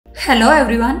Hello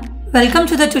everyone, welcome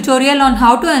to the tutorial on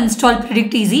how to install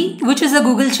PredictEasy, which is a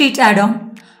Google Sheet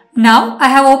add-on. Now I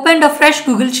have opened a fresh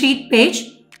Google Sheet page.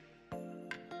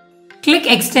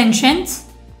 Click Extensions,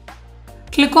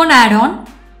 click on Add-on,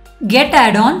 Get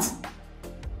Add-ons.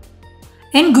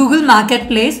 In Google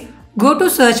Marketplace, go to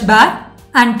search bar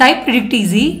and type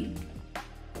PredictEasy.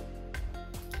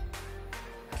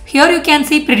 Here you can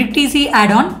see PredictEasy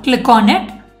add-on, click on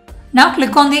it. Now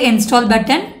click on the install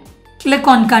button. Click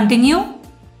on Continue.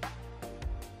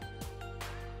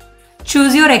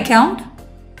 Choose your account.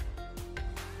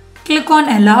 Click on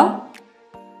Allow.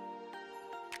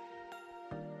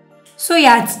 So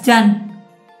yeah, it's done.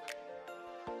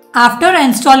 After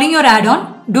installing your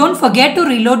add-on, don't forget to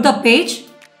reload the page.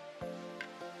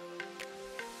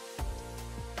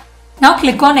 Now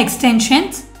click on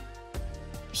Extensions.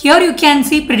 Here you can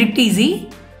see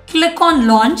PredictEasy. Click on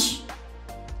Launch.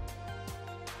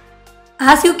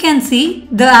 As you can see,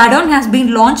 the add-on has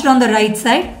been launched on the right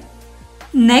side.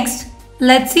 Next,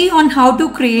 let's see on how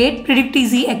to create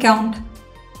PredictEasy account.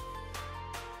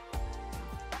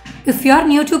 If you are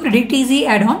new to PredictEasy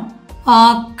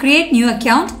add-on, create new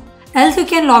account, else you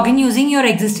can log in using your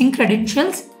existing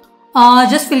credentials.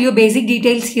 Just fill your basic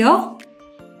details here.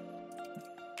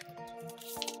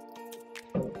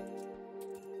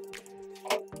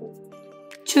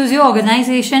 Choose your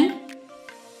organization.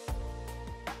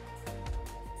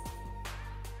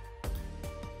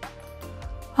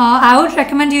 I would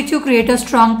recommend you to create a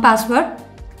strong password.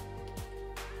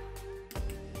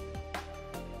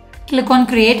 Click on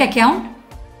Create Account.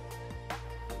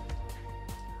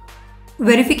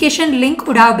 Verification link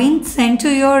would have been sent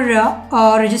to your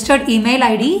registered email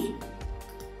ID.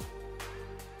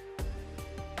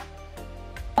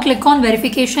 Click on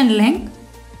Verification link.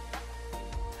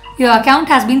 Your account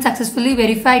has been successfully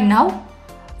verified now.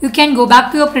 You can go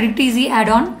back to your PredictEasy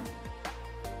add-on.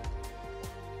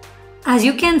 As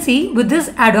you can see, with this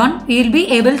add-on, we will be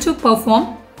able to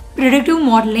perform predictive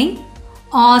modeling.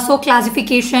 So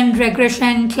classification,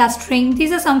 regression, clustering,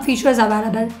 these are some features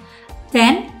available.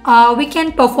 Then we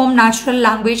can perform natural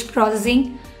language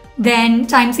processing. Then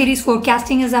time series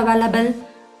forecasting is available.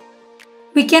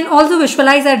 We can also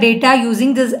visualize our data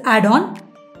using this add-on.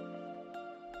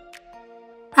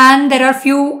 And there are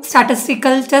few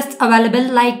statistical tests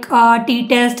available like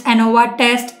t-test, ANOVA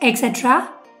test, etc.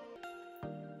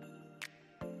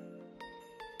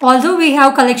 Also, we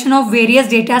have collection of various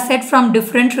data sets from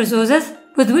different resources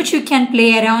with which you can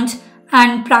play around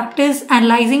and practice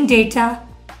analyzing data.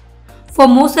 For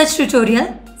more such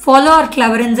tutorial, follow our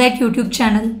Clever Insight YouTube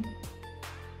channel.